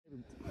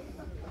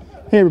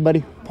Hey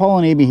everybody, Paul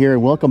and Amy here,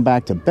 and welcome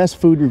back to Best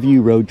Food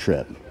Review Road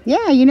Trip.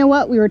 Yeah, you know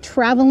what? We were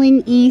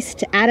traveling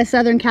east out of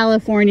Southern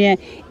California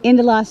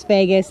into Las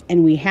Vegas,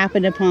 and we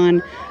happened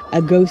upon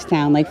a ghost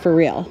town, like for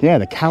real. Yeah,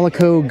 the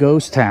Calico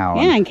Ghost Town.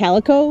 Yeah, in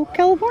Calico,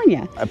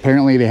 California.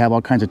 Apparently they have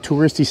all kinds of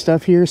touristy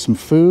stuff here, some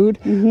food.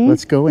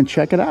 Let's go and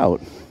check it out.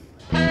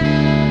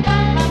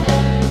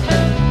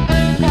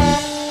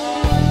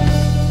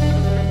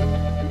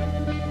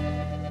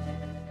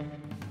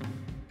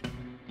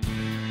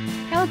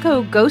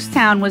 Calico Ghost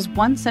Town was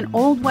once an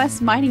Old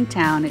West mining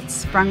town. It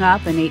sprung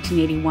up in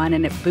 1881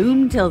 and it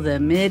boomed till the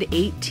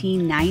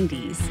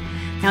mid-1890s.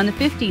 Now in the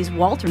 50s,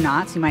 Walter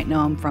Knotts, you might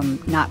know him from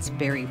Knott's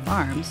Berry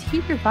Farms, he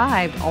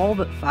revived all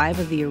but 5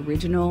 of the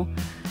original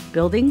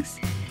buildings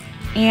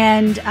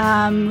and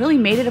really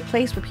made it a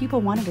place where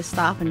people wanted to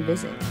stop and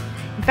visit.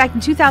 In fact,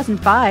 in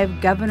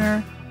 2005,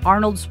 Governor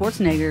Arnold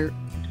Schwarzenegger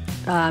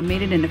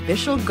made it an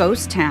official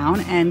ghost town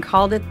and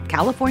called it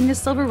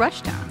California's Silver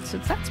Rush Town. So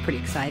that's pretty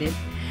exciting.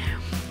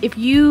 If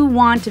you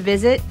want to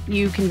visit,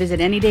 you can visit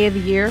any day of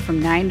the year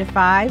from 9 to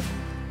 5,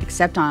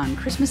 except on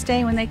Christmas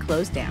Day when they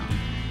close down.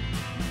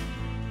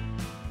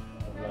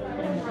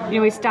 You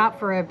know, we stopped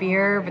for a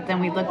beer, but then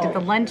we looked at the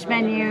lunch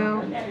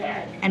menu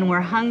and we're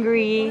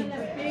hungry,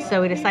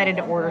 so we decided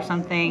to order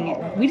something.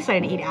 We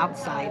decided to eat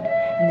outside,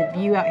 and the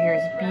view out here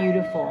is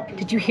beautiful.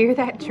 Did you hear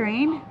that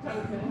train?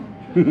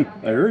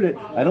 I heard it.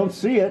 I don't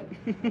see it.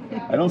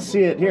 I don't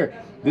see it here.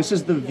 This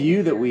is the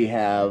view that we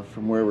have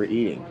from where we're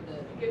eating.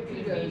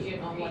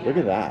 Look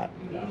at that.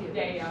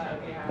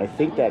 I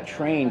think that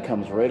train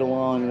comes right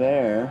along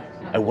there.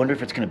 I wonder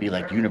if it's going to be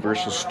like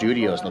Universal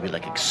Studios and there'll be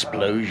like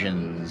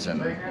explosions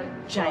and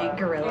Giant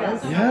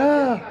gorillas.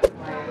 Yeah.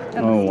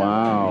 Oh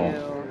wow.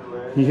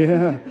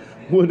 Yeah.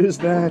 What is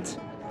that?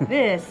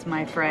 This,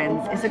 my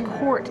friends, is a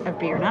quart of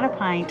beer, not a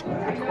pint,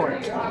 a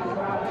quart.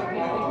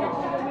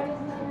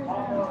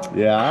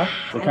 Yeah.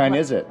 What kind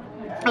is it?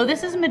 Oh,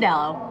 this is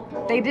Modelo.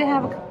 They did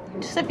have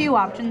just a few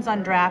options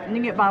on draft, and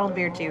you can get bottled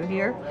beer too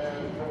here.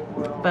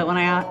 But when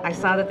I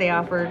saw that they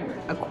offered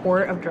a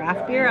quart of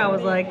draft beer, I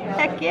was like,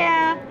 heck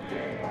yeah,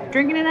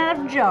 drinking it out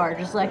of a jar,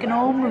 just like an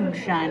old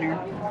moonshiner.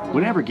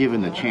 Whenever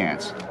given the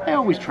chance, I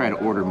always try to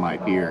order my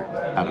beer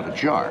out of a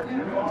jar.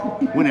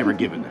 Whenever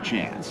given the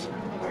chance.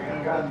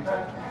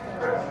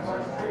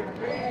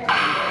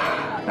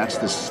 That's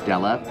the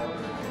Stella.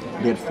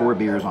 They had 4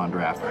 beers on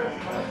draft.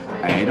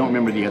 I don't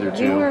remember the other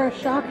 2. We were a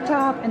Shock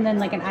Top and then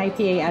like an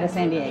IPA out of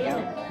San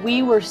Diego.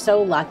 We were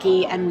so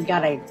lucky, and we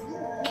got a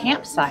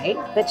campsite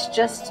that's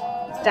just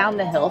down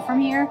the hill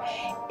from here.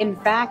 In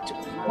fact,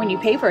 when you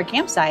pay for a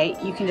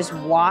campsite, you can just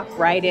walk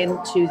right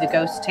into the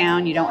ghost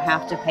town. You don't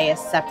have to pay a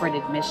separate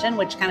admission,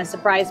 which kind of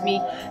surprised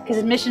me because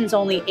admission's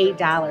only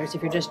 $8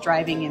 if you're just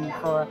driving in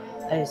for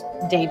a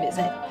day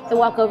visit. The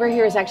walk over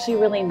here is actually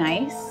really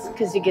nice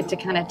because you get to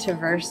kind of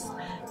traverse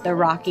the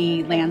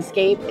rocky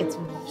landscape. It's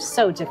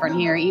so different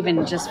here,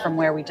 even just from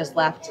where we just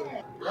left.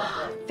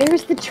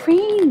 There's the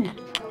train.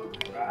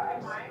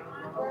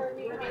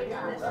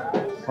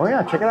 Oh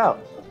yeah, check it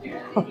out.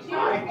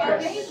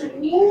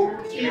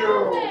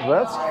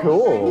 That's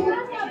cool.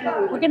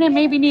 We're gonna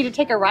maybe need to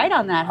take a ride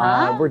on that,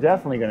 huh? We're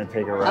definitely gonna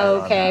take a ride.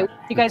 Okay. On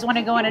that. You guys want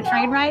to go on a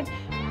train ride?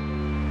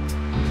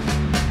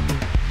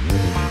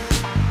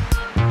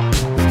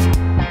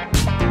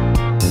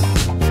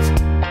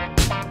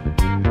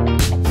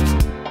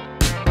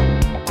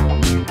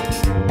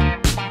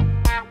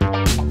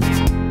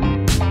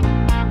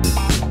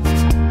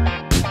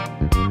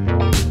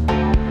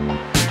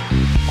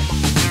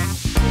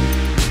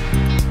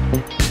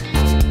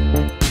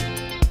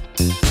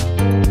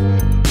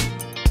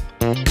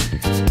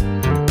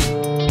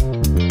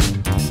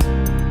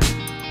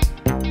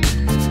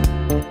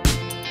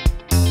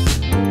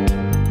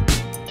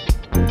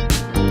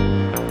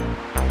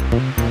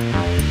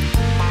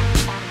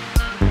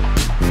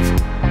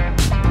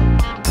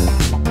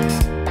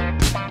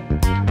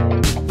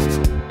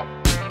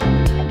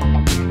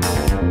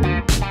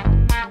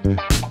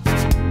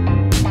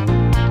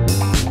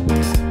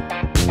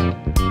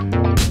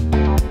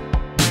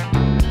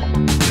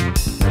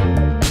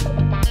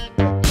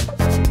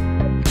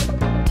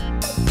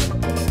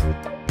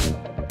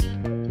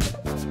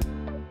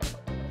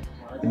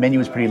 Menu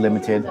was pretty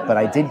limited, but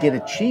I did get a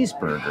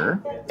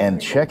cheeseburger,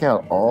 and check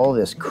out all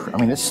this. I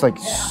mean, it's like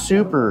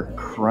super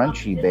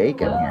crunchy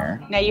bacon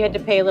here. Now you had to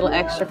pay a little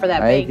extra for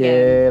that I bacon.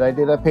 did.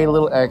 I paid a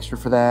little extra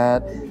for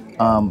that,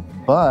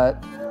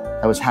 but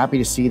I was happy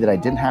to see that I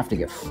didn't have to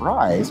get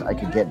fries. I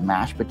could get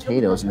mashed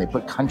potatoes, and they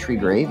put country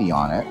gravy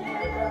on it,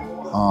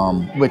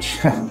 which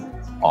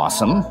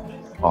awesome.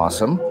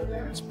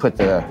 Let's put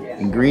the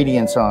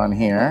ingredients on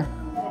here.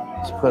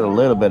 Let's put a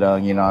little bit of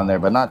onion on there,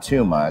 but not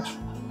too much.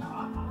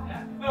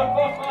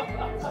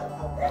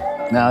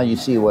 Now you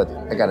see what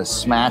I got, a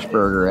smash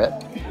burger it.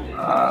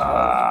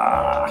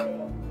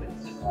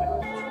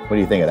 What do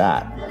you think of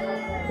that?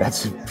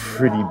 That's a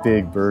pretty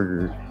big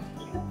burger.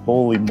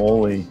 Holy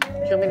moly.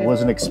 I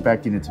wasn't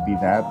expecting it to be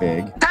that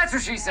big. That's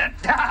what she said.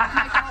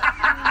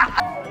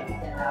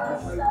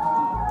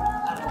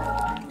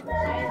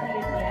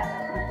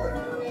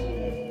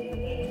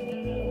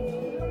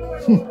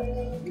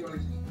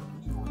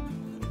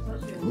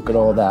 Look at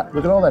all that.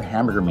 Look at all that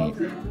hamburger meat.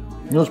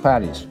 Those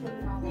patties.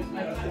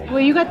 Well,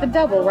 you got the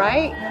double,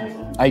 right?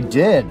 I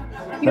did.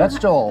 That's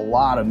still a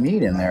lot of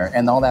meat in there,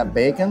 and all that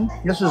bacon.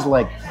 This is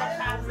like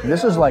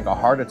a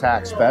heart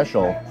attack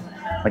special.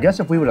 I guess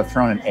if we would have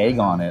thrown an egg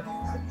on it,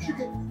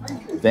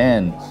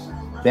 then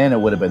it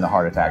would have been the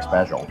heart attack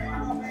special.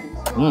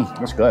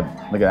 That's good.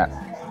 Look at that.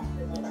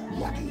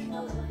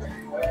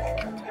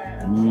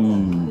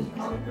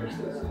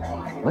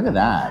 Look at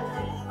that.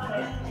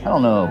 I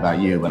don't know about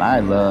you, but I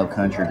love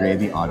country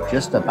gravy on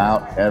just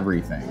about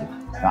everything.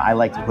 Now, I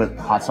like to put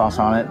hot sauce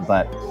on it,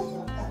 but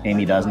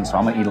Amy doesn't, so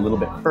I'm gonna eat a little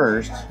bit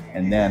first,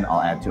 and then I'll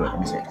add to it. Let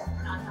me see.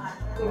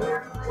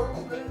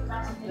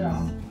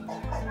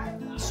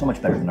 So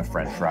much better than a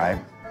French fry.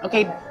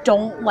 Okay,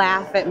 don't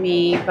laugh at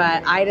me,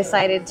 but I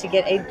decided to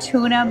get a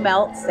tuna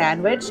melt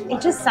sandwich.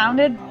 It just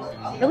sounded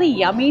really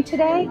yummy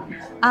today,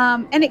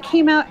 and it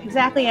came out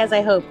exactly as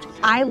I hoped.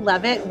 I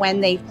love it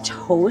when they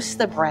toast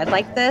the bread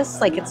like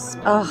this. Like it's,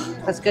 oh,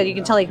 that's good. You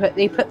can tell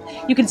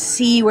you can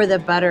see where the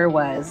butter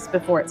was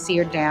before it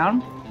seared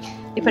down.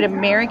 They put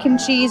American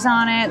cheese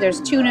on it.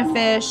 There's tuna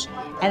fish,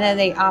 and then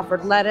they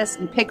offered lettuce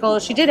and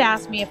pickles. She did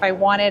ask me if I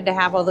wanted to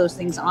have all those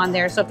things on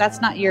there. So if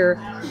that's not your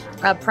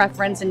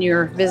preference and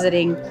you're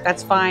visiting,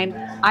 that's fine.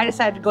 I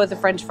decided to go with the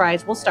French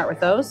fries. We'll start with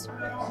those.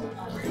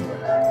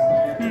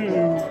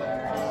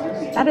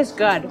 That is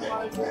good.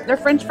 Their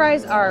French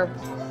fries are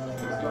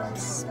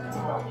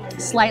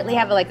slightly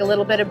have like a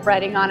little bit of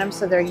breading on them,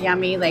 so they're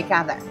yummy. They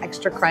have that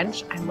extra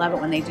crunch. I love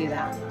it when they do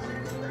that.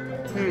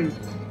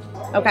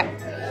 Okay.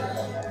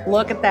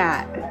 Look at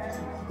that.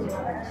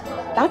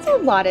 That's a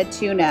lot of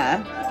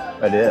tuna.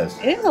 It is.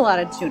 It is a lot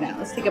of tuna.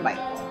 Let's take a bite.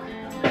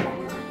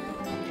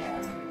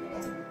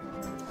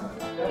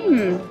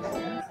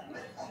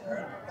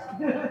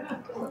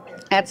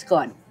 That's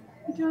good.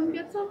 You doing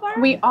good so far?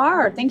 We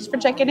are. Thanks for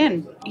checking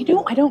in. You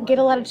know, I don't get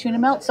a lot of tuna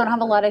melts, so I don't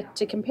have a lot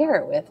to compare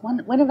it with.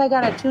 When have I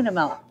got a tuna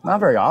melt? Not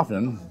very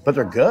often, but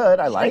they're good.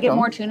 I like Should I get them.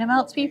 more tuna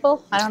melts,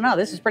 people? I don't know.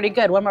 This is pretty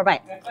good. One more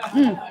bite.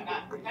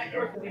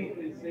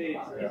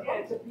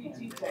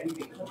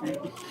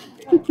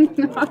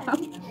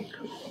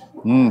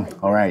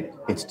 All right.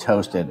 It's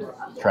toasted.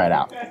 Try it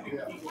out.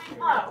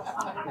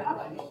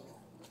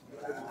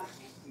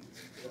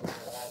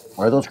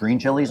 Are those green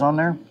chilies on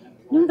there?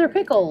 No, they're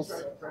pickles.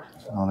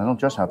 No, they don't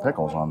just have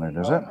pickles on there,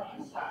 does it?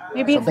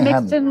 Maybe Something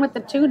it's mixed in with the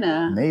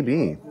tuna.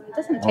 Maybe. It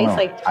doesn't taste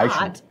like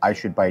hot. I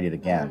should bite it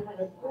again,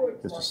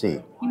 just to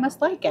see. You must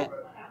like it.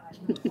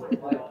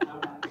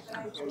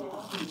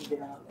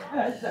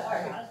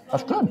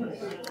 That's good.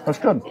 That's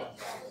good.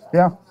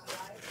 Yeah.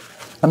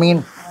 I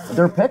mean,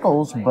 they're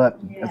pickles, but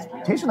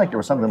it tasted like there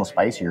was something a little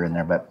spicier in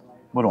there, but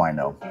what do I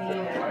know?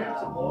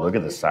 Look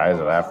at the size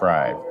of that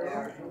fry.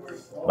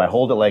 If I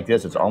hold it like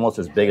this, it's almost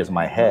as big as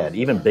my head,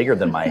 even bigger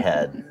than my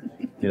head.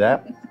 See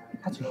that?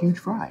 That's a huge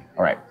fry.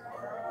 All right.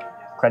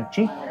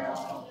 Crunchy.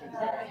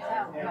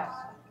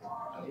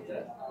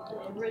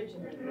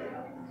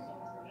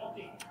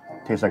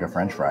 Tastes like a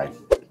French fry.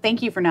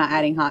 Thank you for not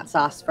adding hot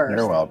sauce first.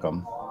 You're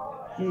welcome.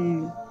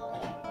 Isn't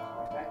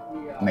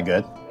it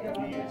good?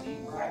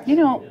 You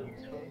know,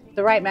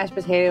 the right mashed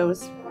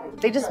potatoes,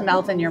 they just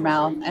melt in your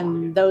mouth,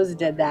 and those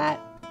did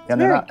that.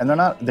 And they're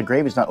not. The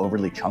gravy's not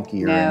overly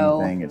chunky or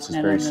anything. It's just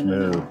very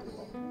smooth.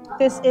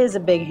 This is a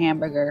big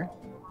hamburger.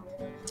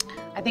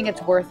 I think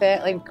it's worth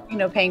it. Like, you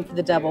know, paying for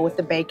the double with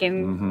the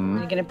bacon.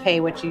 You're gonna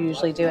pay what you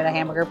usually do at a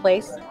hamburger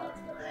place.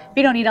 If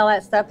you don't eat all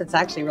that stuff, it's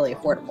actually really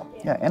affordable.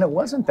 Yeah, and it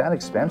wasn't that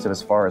expensive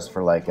as far as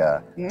for like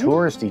a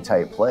touristy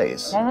type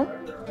place.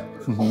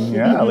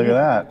 Yeah, look at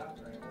that.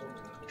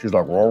 She's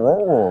like, whoa, whoa,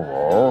 whoa,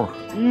 whoa.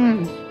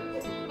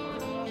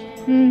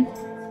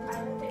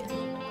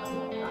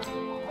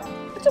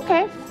 It's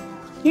okay.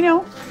 You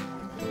know,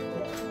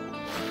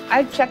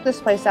 I checked this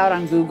place out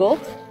on Google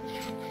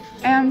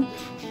and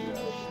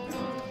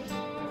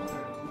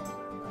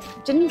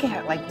didn't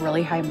get like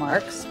really high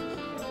marks.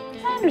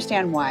 I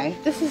understand why.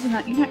 This is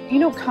not, you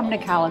don't come to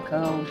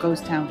Calico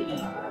Ghost Town to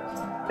eat,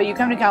 but you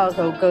come to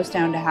Calico Ghost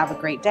Town to have a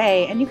great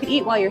day, and you can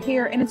eat while you're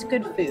here, and it's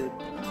good food.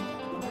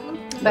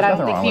 But I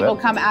don't think people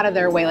come out of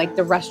their way, like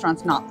the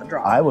restaurant's not the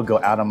draw. I would go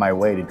out of my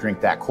way to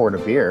drink that quart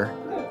of beer.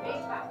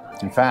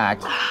 In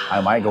fact, I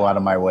might go out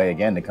of my way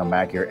again to come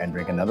back here and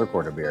drink another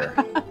quart of beer.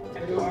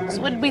 So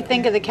what did we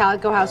think of the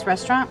Calico House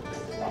Restaurant?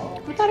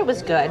 We thought it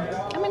was good.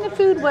 I mean, the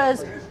food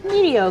was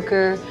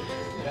mediocre,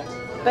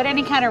 but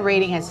any kind of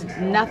rating has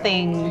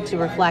nothing to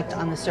reflect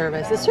on the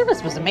service. The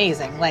service was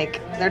amazing.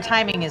 Like, their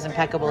timing is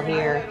impeccable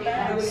here.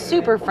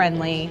 Super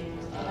friendly.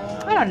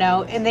 I don't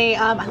know. And they,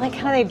 I like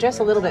how they dress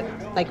a little bit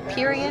like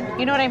period.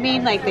 You know what I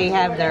mean? Like they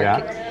have their,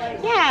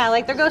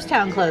 like their ghost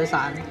town clothes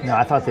on. No,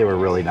 I thought they were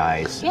really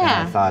nice. Yeah.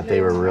 And I thought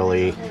they were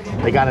really,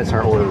 they got us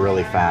our order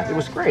really fast. It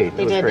was great.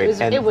 They did. Great.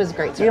 It was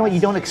great. You know what?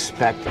 You don't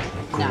expect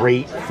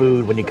great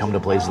food when you come to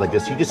places like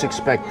this. You just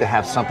expect to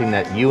have something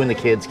that you and the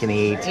kids can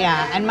eat.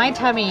 Yeah, and my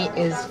tummy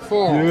is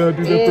full. Yeah,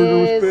 dude, that burger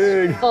was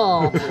big.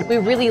 Full. We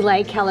really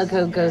like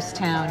Calico Ghost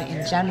Town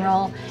in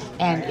general,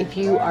 and if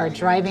you are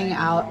driving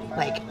out,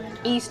 like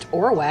east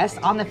or west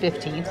on the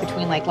 15th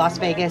between like Las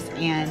Vegas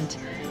and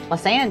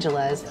Los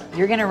Angeles,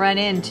 you're gonna run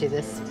into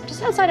this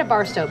just outside of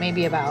Barstow,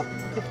 maybe about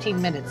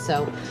 15 minutes.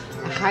 So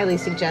I highly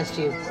suggest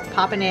you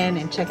popping in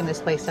and checking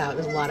this place out. It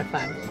was a lot of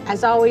fun.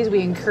 As always,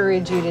 we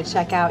encourage you to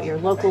check out your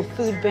local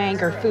food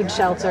bank or food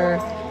shelter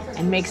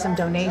and make some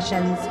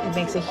donations. It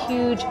makes a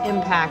huge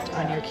impact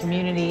on your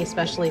community,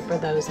 especially for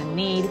those in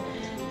need.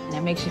 And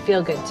it makes you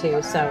feel good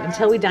too. So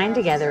until we dine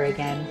together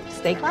again,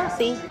 stay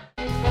classy.